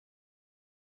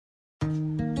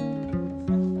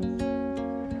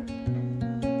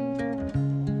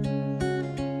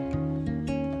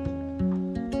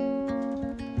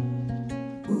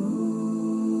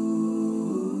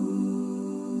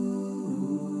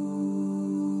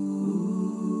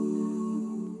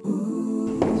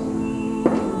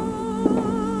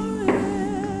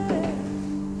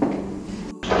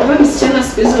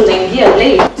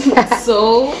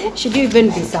So should you even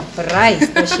be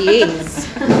surprised that she is?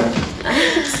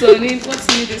 So what's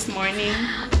new this morning?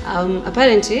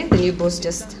 Apparently the new boss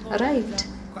just arrived.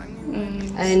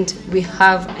 And we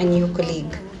have a new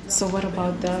colleague. So what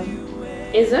about them?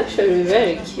 It's actually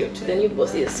very cute. The new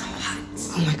boss is hot.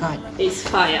 Oh my god. It's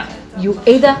fire. You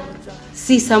either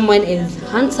see someone as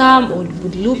handsome or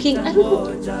good looking. I don't know.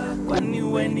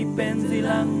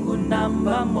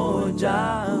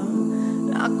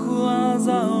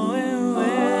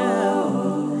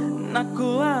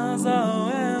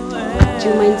 Do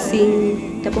you mind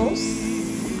seeing the boss?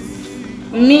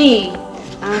 Me?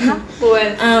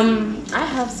 Well, I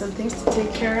have some things to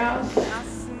take care of.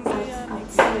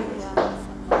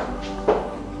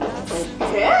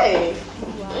 Okay.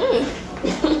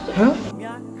 Huh?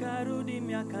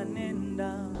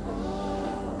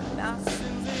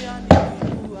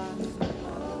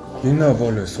 You know, I've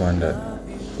always wondered,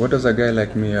 what does a guy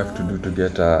like me have to do to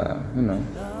get a,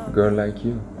 girl like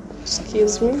you?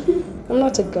 Excuse me? I'm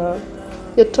not a girl.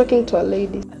 You're talking to a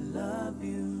lady.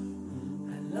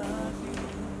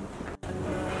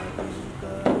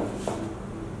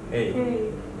 Hey.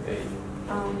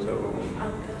 So...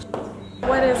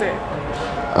 What is it?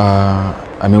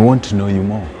 I may want to know you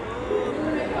more.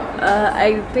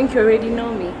 I think you already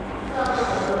know me.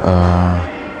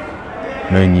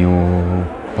 Knowing you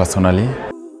personally?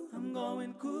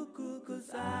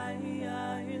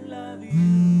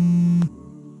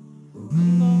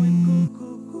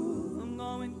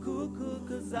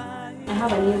 I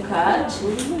have a new card.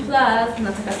 Plus,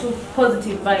 nataka tu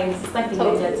positive vibes. Sitaki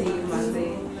negative manze.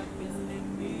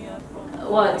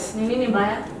 What? Ni nini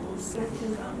mbaya?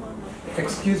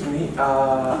 Excuse me,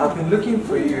 I've been looking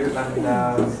for you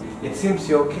and it seems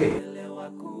you're okay.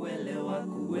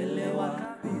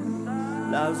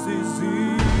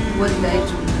 What did I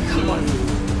do? Come on.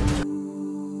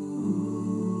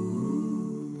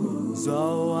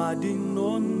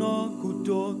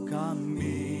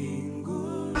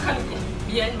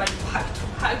 Behind my back to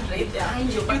hug right there.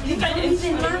 You think I don't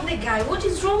even love the guy. What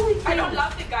is wrong with you? I don't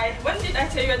love the guy. When did I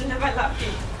tell you I never loved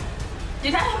him?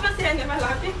 Did I ever say I never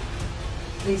loved him?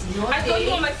 There's no I told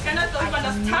you my friend, I thought you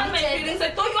understand my feelings. I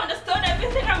thought you understood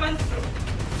everything I went through.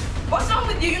 What's wrong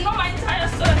with you? You know my entire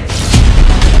story.